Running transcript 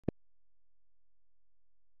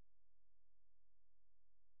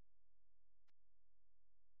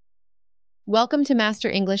Welcome to Master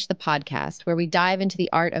English, the podcast, where we dive into the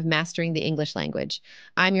art of mastering the English language.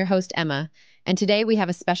 I'm your host, Emma, and today we have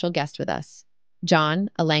a special guest with us. John,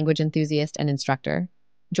 a language enthusiast and instructor,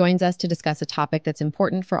 joins us to discuss a topic that's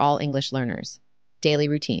important for all English learners: daily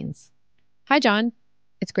routines. Hi, John.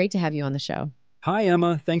 It's great to have you on the show. Hi,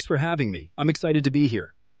 Emma. Thanks for having me. I'm excited to be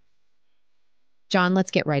here. John,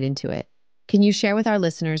 let's get right into it. Can you share with our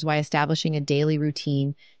listeners why establishing a daily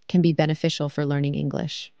routine can be beneficial for learning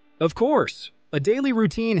English? Of course, a daily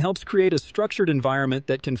routine helps create a structured environment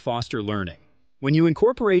that can foster learning. When you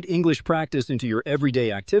incorporate English practice into your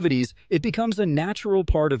everyday activities, it becomes a natural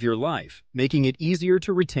part of your life, making it easier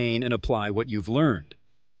to retain and apply what you've learned.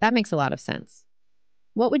 That makes a lot of sense.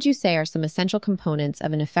 What would you say are some essential components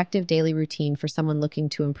of an effective daily routine for someone looking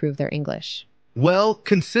to improve their English? Well,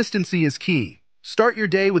 consistency is key. Start your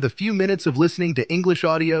day with a few minutes of listening to English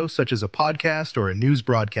audio, such as a podcast or a news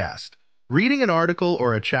broadcast. Reading an article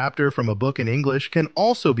or a chapter from a book in English can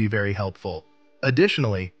also be very helpful.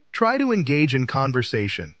 Additionally, try to engage in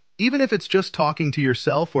conversation, even if it's just talking to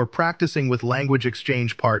yourself or practicing with language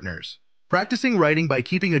exchange partners. Practicing writing by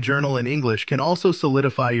keeping a journal in English can also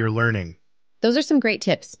solidify your learning. Those are some great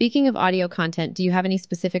tips. Speaking of audio content, do you have any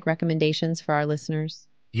specific recommendations for our listeners?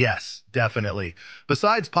 Yes, definitely.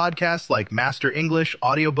 Besides podcasts like Master English,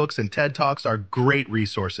 audiobooks and TED Talks are great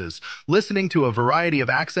resources. Listening to a variety of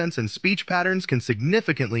accents and speech patterns can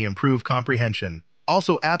significantly improve comprehension.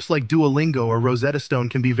 Also, apps like Duolingo or Rosetta Stone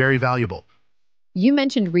can be very valuable. You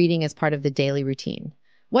mentioned reading as part of the daily routine.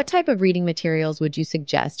 What type of reading materials would you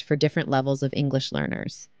suggest for different levels of English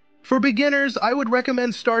learners? For beginners, I would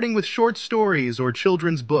recommend starting with short stories or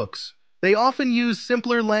children's books. They often use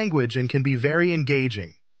simpler language and can be very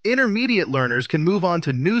engaging. Intermediate learners can move on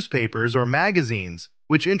to newspapers or magazines,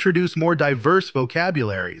 which introduce more diverse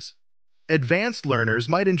vocabularies. Advanced learners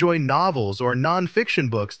might enjoy novels or nonfiction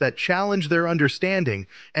books that challenge their understanding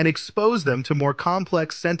and expose them to more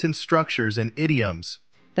complex sentence structures and idioms.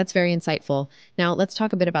 That's very insightful. Now, let's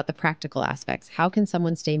talk a bit about the practical aspects. How can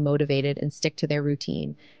someone stay motivated and stick to their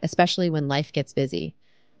routine, especially when life gets busy?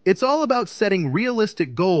 It's all about setting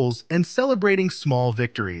realistic goals and celebrating small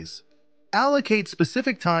victories. Allocate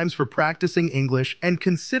specific times for practicing English and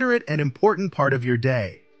consider it an important part of your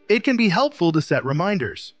day. It can be helpful to set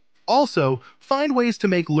reminders. Also, find ways to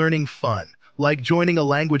make learning fun, like joining a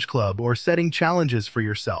language club or setting challenges for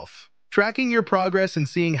yourself. Tracking your progress and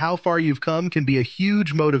seeing how far you've come can be a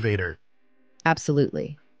huge motivator.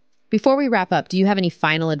 Absolutely. Before we wrap up, do you have any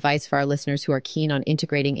final advice for our listeners who are keen on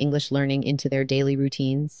integrating English learning into their daily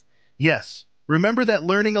routines? Yes, remember that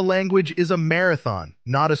learning a language is a marathon,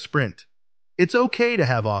 not a sprint. It's okay to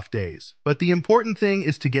have off days, but the important thing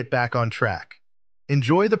is to get back on track.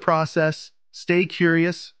 Enjoy the process, stay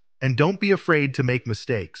curious, and don't be afraid to make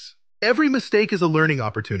mistakes. Every mistake is a learning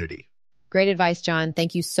opportunity. Great advice, John.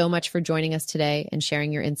 Thank you so much for joining us today and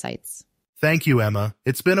sharing your insights. Thank you, Emma.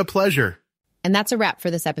 It's been a pleasure. And that's a wrap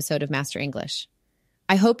for this episode of Master English.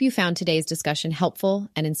 I hope you found today's discussion helpful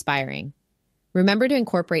and inspiring. Remember to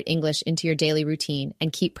incorporate English into your daily routine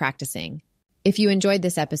and keep practicing. If you enjoyed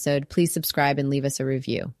this episode, please subscribe and leave us a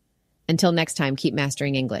review. Until next time, keep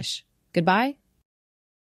mastering English. Goodbye.